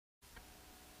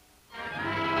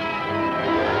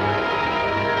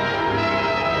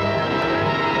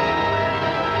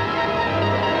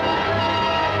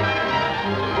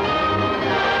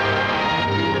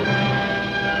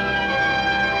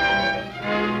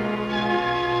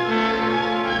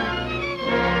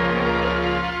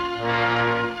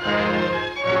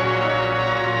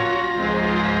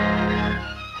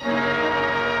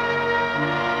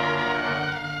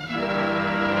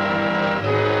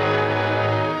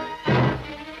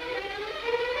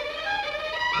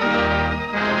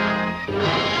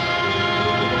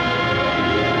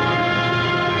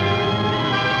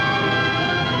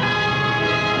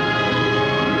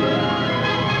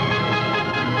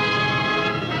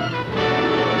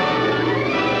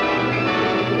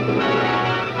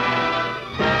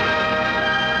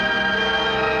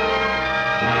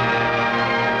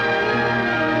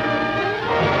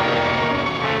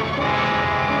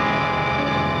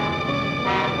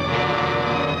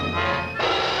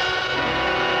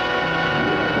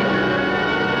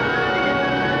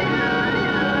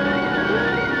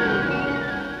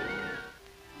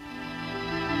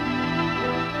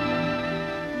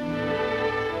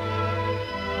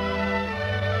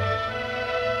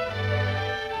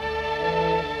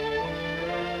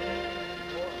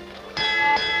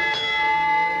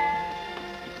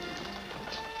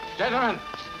Gentlemen,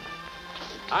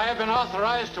 I have been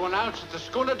authorized to announce that the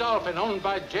schooner Dolphin, owned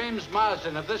by James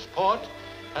Marsden of this port,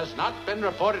 has not been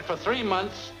reported for 3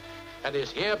 months and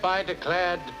is hereby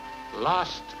declared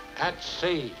lost at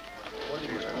sea.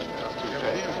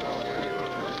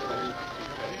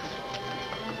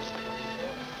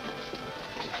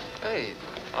 Hey,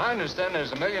 I understand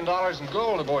there's $1 million in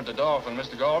gold aboard the Dolphin,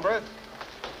 Mr. Galbraith.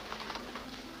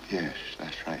 Yes,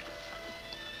 that's right.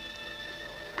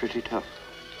 Pretty tough.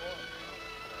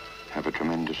 Have a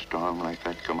tremendous storm like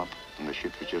that come up and the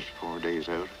ship is just 4 days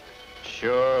out.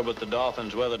 Sure, but the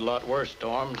Dolphin's weathered a lot worse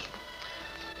storms.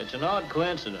 It's an odd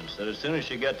coincidence that as soon as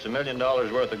she gets $1 million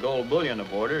worth of gold bullion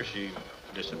aboard her, she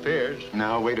disappears.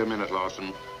 Now, wait a minute,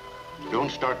 Lawson. Don't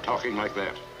start talking like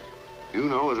that. You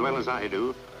know as well as I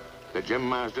do that Jim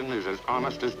Marsden is as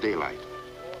honest as daylight.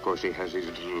 Of course, he has his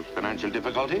little financial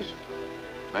difficulties,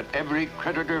 but every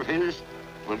creditor of his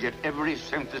will get every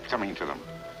cent that's coming to them.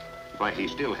 Why, he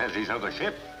still has his other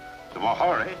ship, the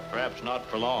Wahari. Perhaps not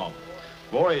for long.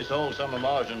 Voorhees holds some of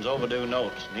Marsden's overdue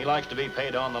notes, and he likes to be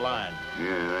paid on the line.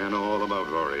 Yeah, I know all about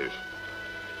Voorhees.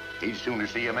 He'd sooner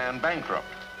see a man bankrupt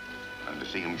than to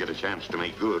see him get a chance to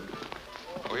make good.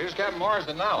 Oh, here's Captain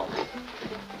Marsden now.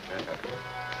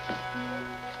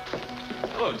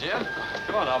 Hello, Jim.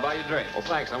 Come on, I'll buy you a drink. Oh,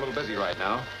 thanks. I'm a little busy right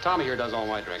now. Tommy here does all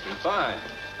my drinking. Fine.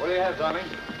 What do you have, Tommy?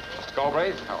 Mr.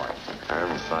 Galbraith, how are you?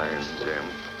 I'm fine, Jim.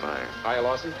 Fine. Hiya,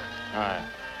 Lawson. Hi.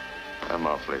 I'm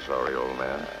awfully sorry, old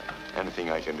man.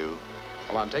 Anything I can do?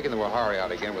 Well, I'm taking the Wahari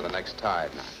out again with the next tide.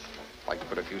 I'd like to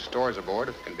put a few stores aboard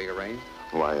if it can be arranged.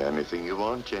 Why, anything you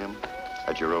want, Jim.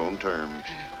 At your own terms.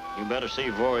 You better see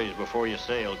Voorhees before you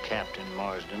sail, Captain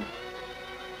Marsden.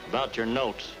 About your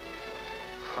notes.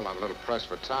 Well, I'm a little pressed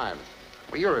for time.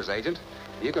 Well, you're his agent.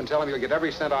 You can tell him you'll get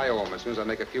every cent I owe him as soon as I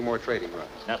make a few more trading runs.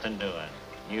 Nothing doing.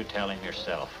 You tell him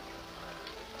yourself.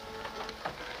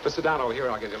 Let's sit down over here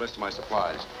and I'll give you a list of my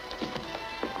supplies.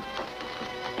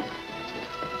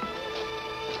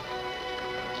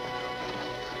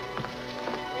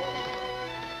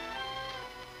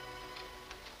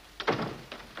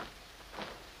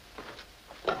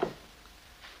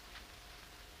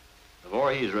 The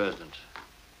Voorhees residence.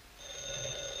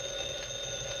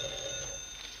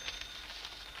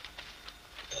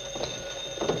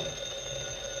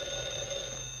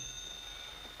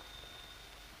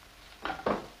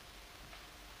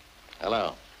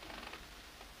 Hello.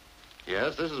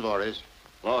 Yes, this is Voorhees.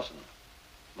 Lawson.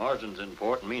 Marsden's in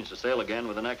port and means to sail again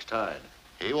with the next tide.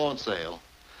 He won't sail.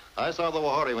 I saw the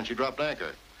Wahari when she dropped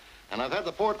anchor. And I've had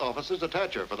the port officers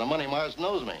attach her for the money Marsden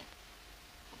owes me.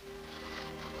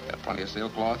 Got plenty of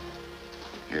sailcloth?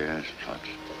 Yes, lots.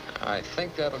 I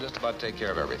think that'll just about take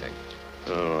care of everything.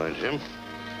 All right, Jim.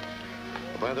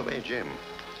 By the way, Jim,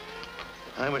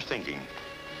 I was thinking,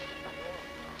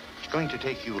 it's going to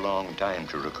take you a long time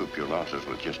to recoup your losses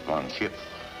with just one ship.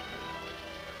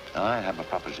 I have a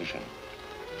proposition.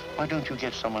 Why don't you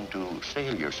get someone to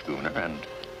sail your schooner and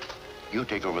you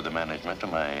take over the management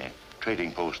of my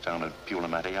trading post down at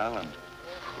Pulamati Island?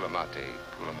 Pulamati.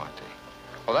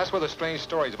 Well, that's where the strange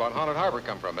stories about Haunted Harbor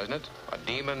come from, isn't it? About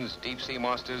demons, deep-sea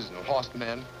monsters, and lost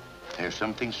men. There's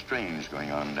something strange going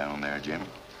on down there, Jim.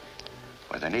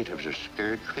 Why, the natives are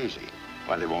scared crazy.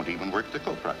 Why, they won't even work the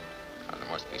copra. Well, there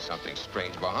must be something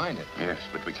strange behind it. Yes,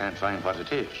 but we can't find what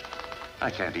it is. I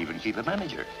can't even keep a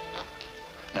manager.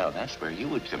 Now, that's where you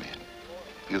would come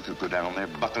in. You could go down there,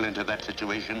 buckle into that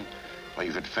situation, where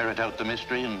you could ferret out the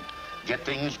mystery and get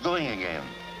things going again.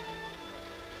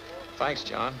 Thanks,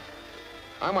 John.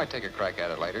 I might take a crack at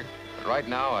it later. But right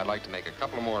now, I'd like to make a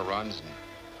couple of more runs and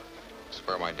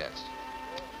square my debts.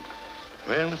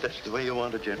 Well, if that's the way you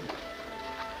want it, Jim.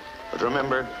 But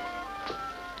remember,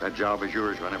 that job is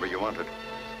yours whenever you want it.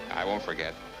 I won't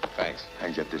forget. Thanks.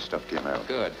 And get this stuff to you now.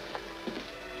 Good.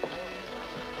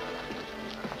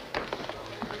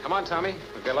 Come on, Tommy.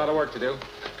 We've got a lot of work to do.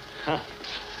 Huh.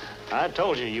 I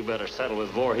told you you better settle with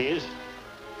Voorhees.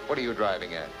 What are you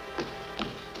driving at?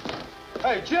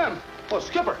 Hey, Jim! Oh,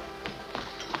 Skipper!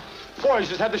 Voorhees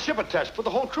just had the ship attached, put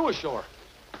the whole crew ashore.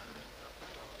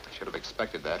 I should have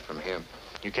expected that from him.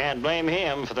 You can't blame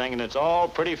him for thinking it's all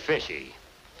pretty fishy.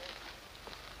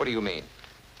 What do you mean?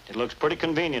 It looks pretty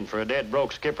convenient for a dead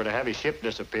broke skipper to have his ship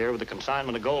disappear with a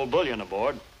consignment of gold bullion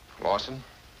aboard. Lawson,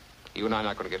 you and I are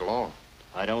not going to get along.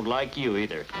 I don't like you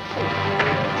either.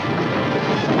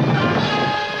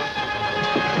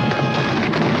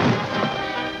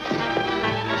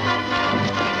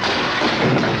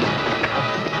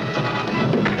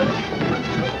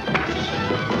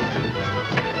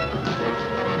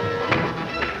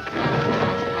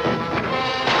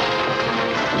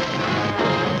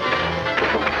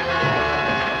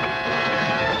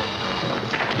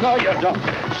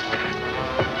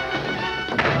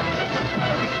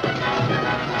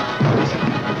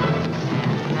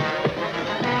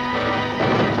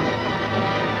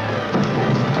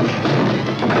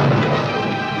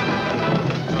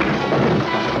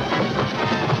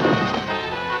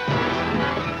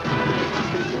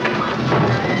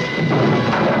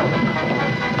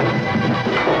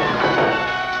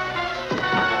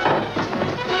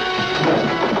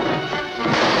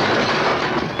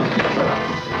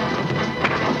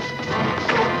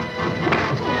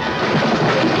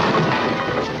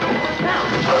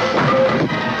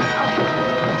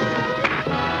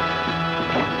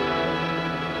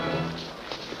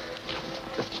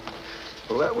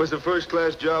 Well, that was a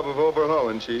first-class job of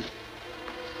overhauling, Chief.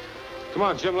 Come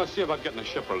on, Jim, let's see about getting the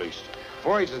ship released.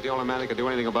 Voorhees is the only man that can do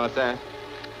anything about that.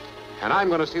 And I'm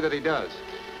going to see that he does.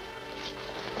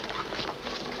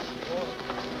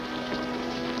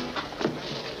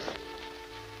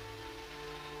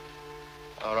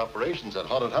 Our operations at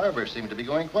Haunted Harbor seem to be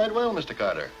going quite well, Mr.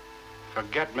 Carter.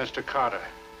 Forget Mr. Carter.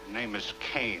 His name is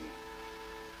Kane.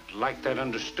 I'd like that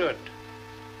understood.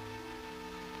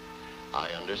 I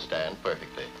understand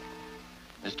perfectly.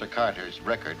 Mr. Carter's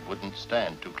record wouldn't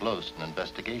stand too close an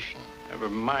investigation. Never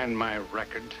mind my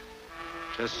record.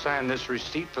 Just sign this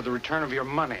receipt for the return of your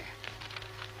money.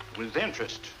 With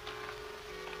interest.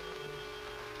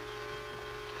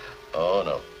 Oh,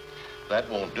 no. That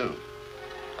won't do.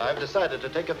 I've decided to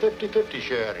take a 50-50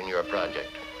 share in your project.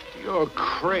 You're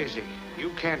crazy. You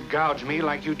can't gouge me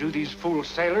like you do these fool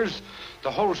sailors.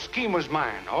 The whole scheme was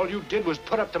mine. All you did was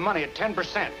put up the money at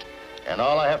 10%. And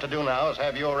all I have to do now is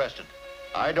have you arrested.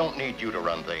 I don't need you to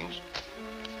run things.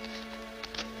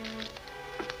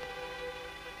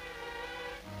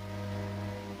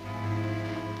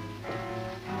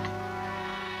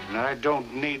 And I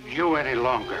don't need you any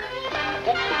longer.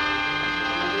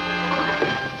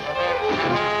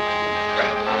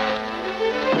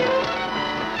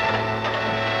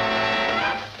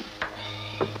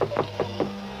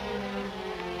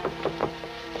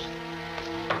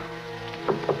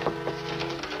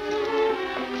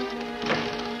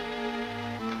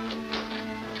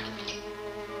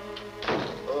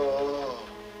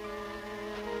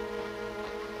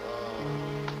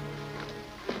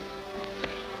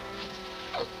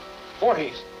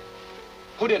 Voorhees.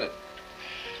 Who did it?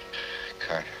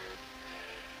 Carter.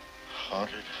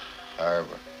 Haunted Harbor.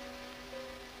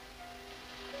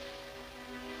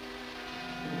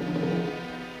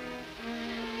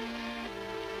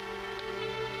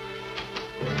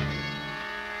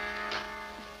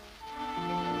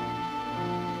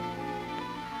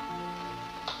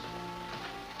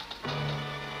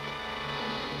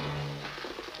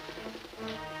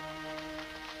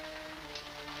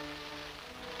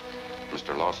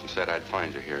 Mr. Lawson said I'd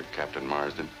find you here, Captain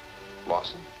Marsden.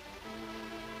 Lawson?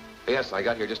 Yes, I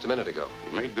got here just a minute ago.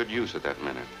 You made good use of that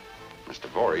minute. Mr.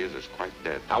 Voorhees is quite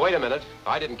dead. Now, wait a minute.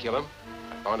 I didn't kill him.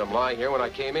 I found him lying here when I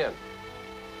came in.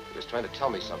 He was trying to tell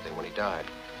me something when he died.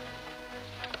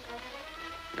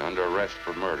 You're under arrest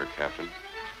for murder, Captain.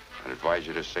 I'd advise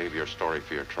you to save your story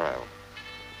for your trial.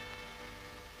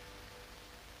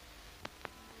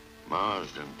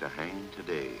 Marsden to hang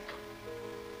today.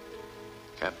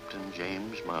 Captain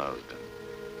James Marsden,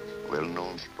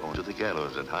 well-known spawn to the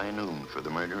gallows at high noon for the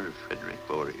murder of Frederick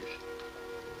Voorhees.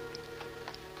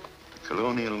 The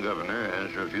colonial governor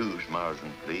has refused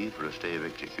Marsden's plea for a stay of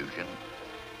execution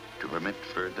to permit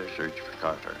further search for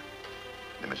Carter,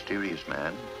 the mysterious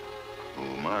man who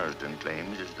Marsden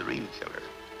claims is the real killer.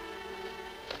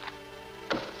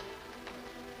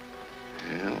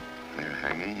 Well, they're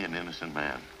hanging an innocent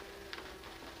man.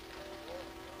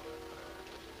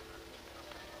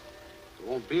 There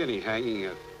won't be any hanging.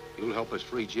 You'll help us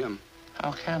free Jim.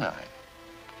 How can I?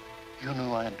 You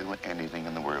knew I'd do anything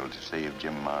in the world to save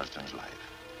Jim Marsden's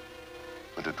life.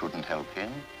 But it wouldn't help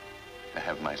him to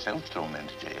have myself thrown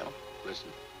into jail. Listen.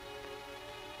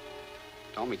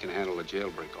 Tommy can handle a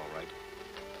jailbreak, all right.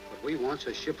 What we want's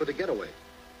a ship with a getaway.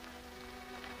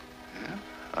 Yeah,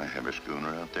 I have a schooner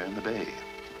out there in the bay.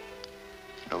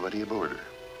 Nobody aboard her.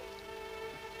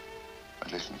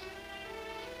 But listen.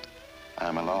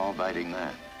 I'm a law-abiding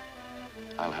man.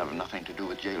 I'll have nothing to do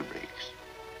with jailbreaks.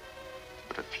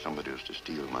 But if somebody was to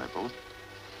steal my boat,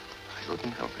 I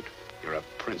couldn't help it. You're a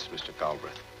prince, Mr.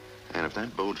 Galbraith. And if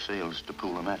that boat sails to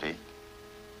Pulamatty,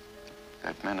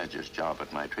 that manager's job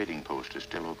at my trading post is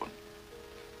still open.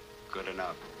 Good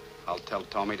enough. I'll tell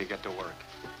Tommy to get to work.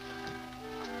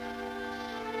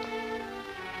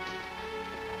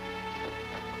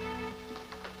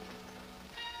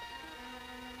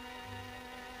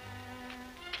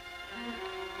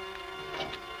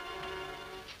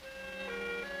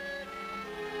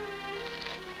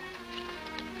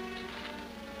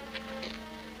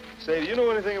 Say, do you know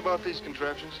anything about these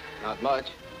contraptions? Not much.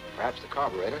 Perhaps the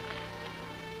carburetor.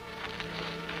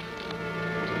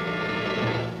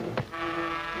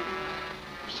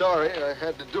 Sorry, I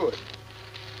had to do it.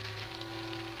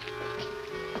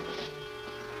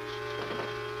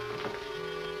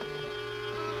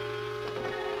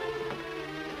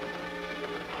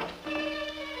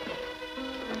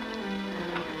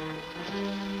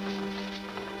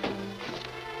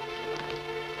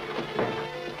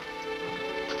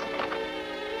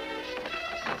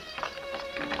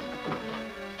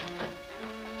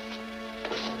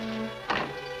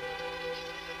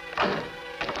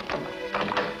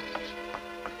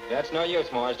 That's no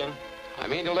use, Marsden. I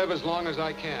mean to live as long as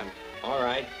I can. All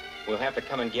right. We'll have to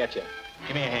come and get you.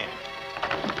 Give me a hand.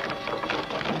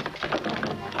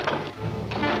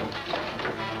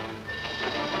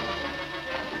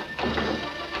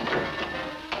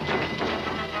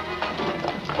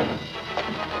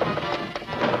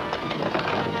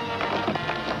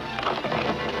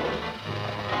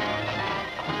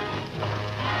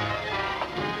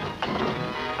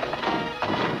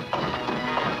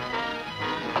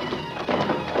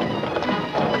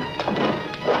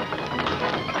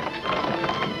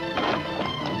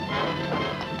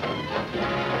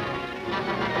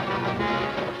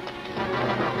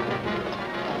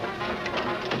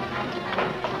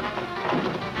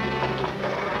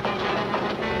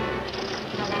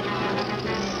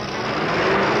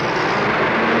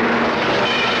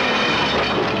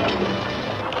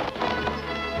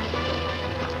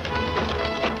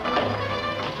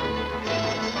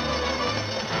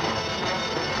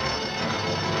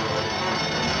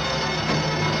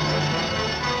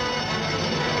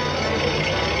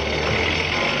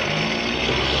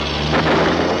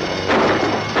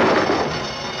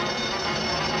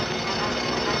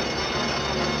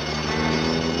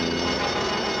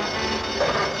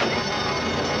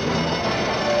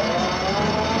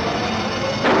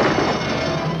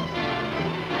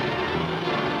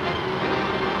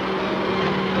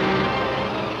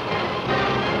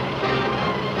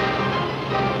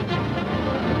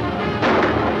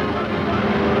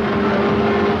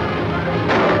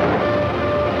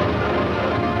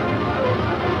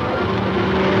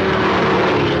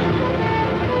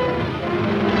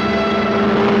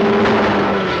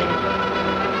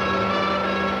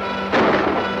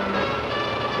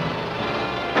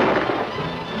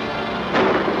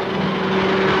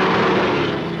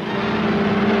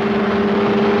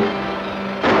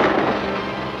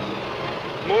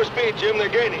 More speed, Jim. They're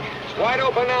gaining. It's wide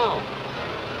open now.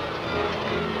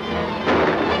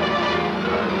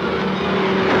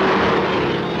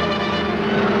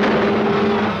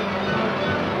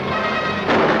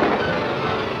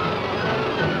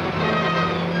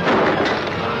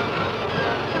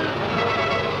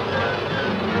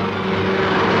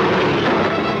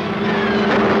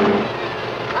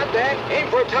 Not that. Aim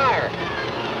for a tire.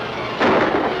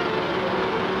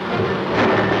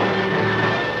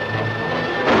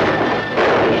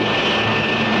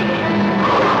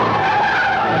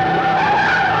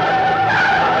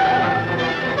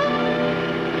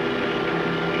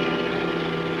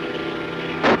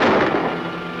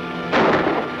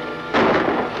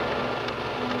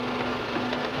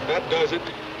 That does it.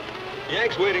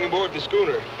 Yank's waiting aboard the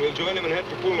schooner. We'll join him and head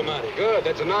for Pulamati. Good.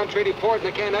 That's a non-treaty port and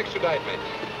they can't extradite me.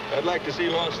 I'd like to see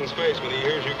Lawson's face when he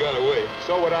hears you got away.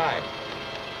 So would I.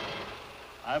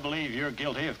 I believe you're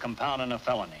guilty of compounding a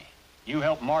felony. You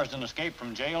helped Marsden escape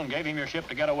from jail and gave him your ship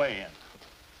to get away in.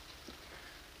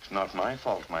 It's not my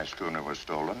fault my schooner was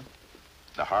stolen.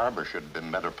 The harbor should have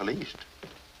been better policed.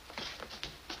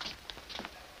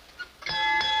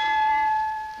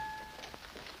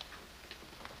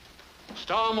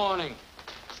 Storm warning.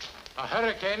 A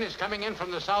hurricane is coming in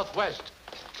from the southwest.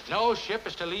 No ship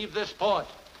is to leave this port.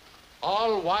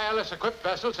 All wireless-equipped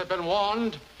vessels have been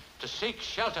warned to seek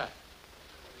shelter.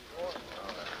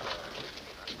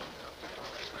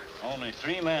 Only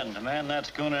 3 men to man that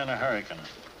schooner in a hurricane.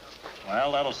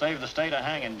 Well, that'll save the state a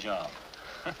hanging job.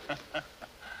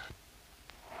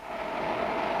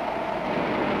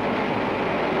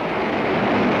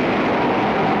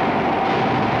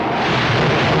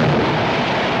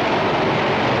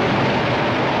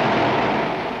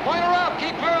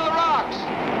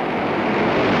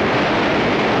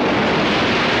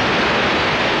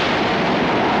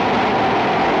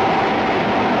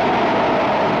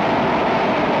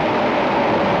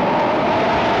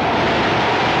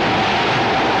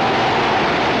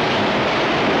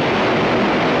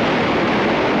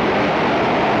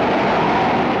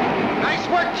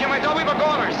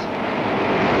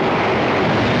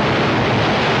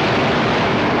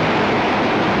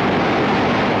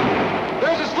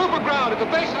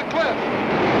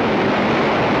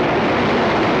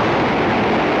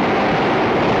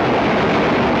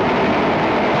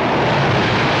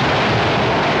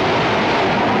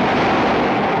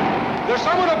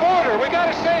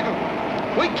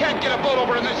 can't get a boat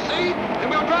over in this sea. Then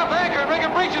we'll drop anchor and bring a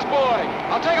breeches boy.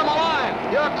 I'll take him a line.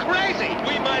 You're crazy.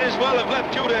 We might as well have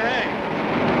left you to hang.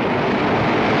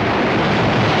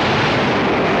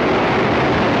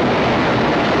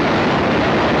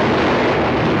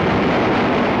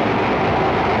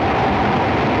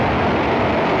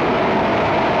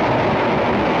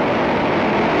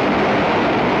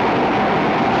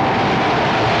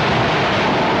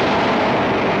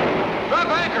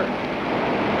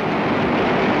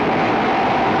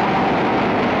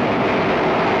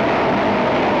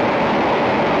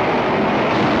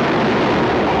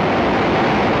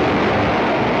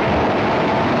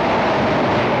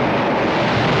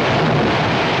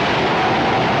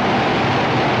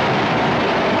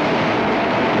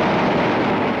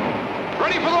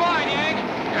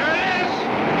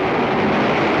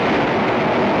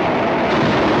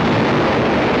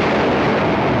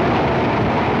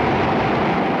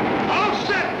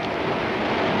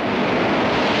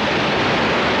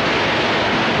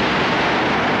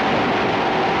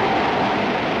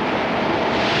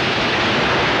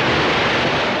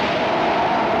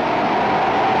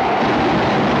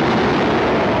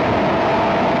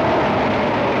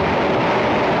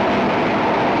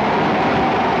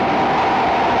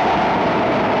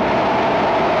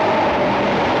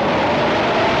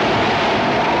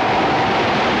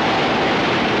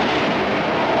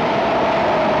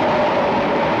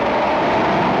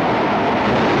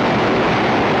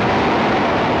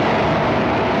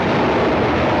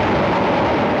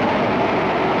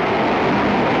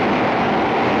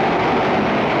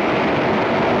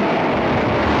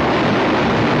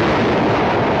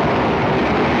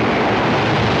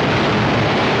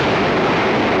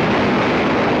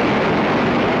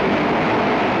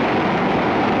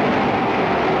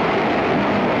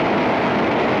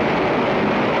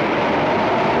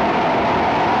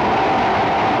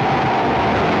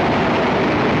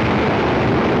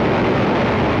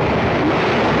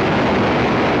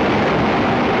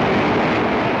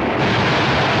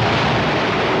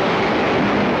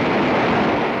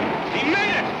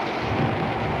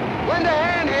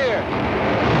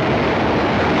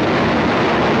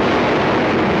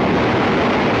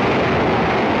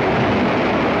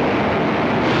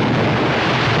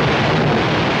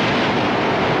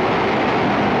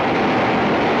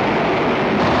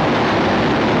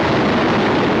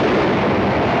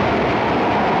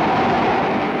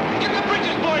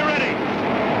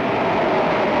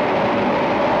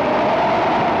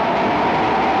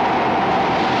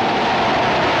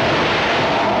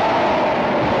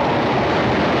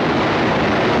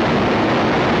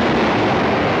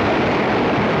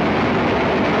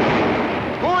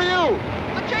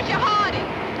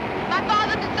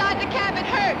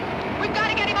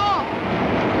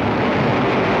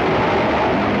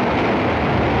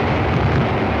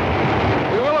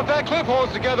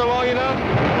 Together long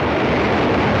enough?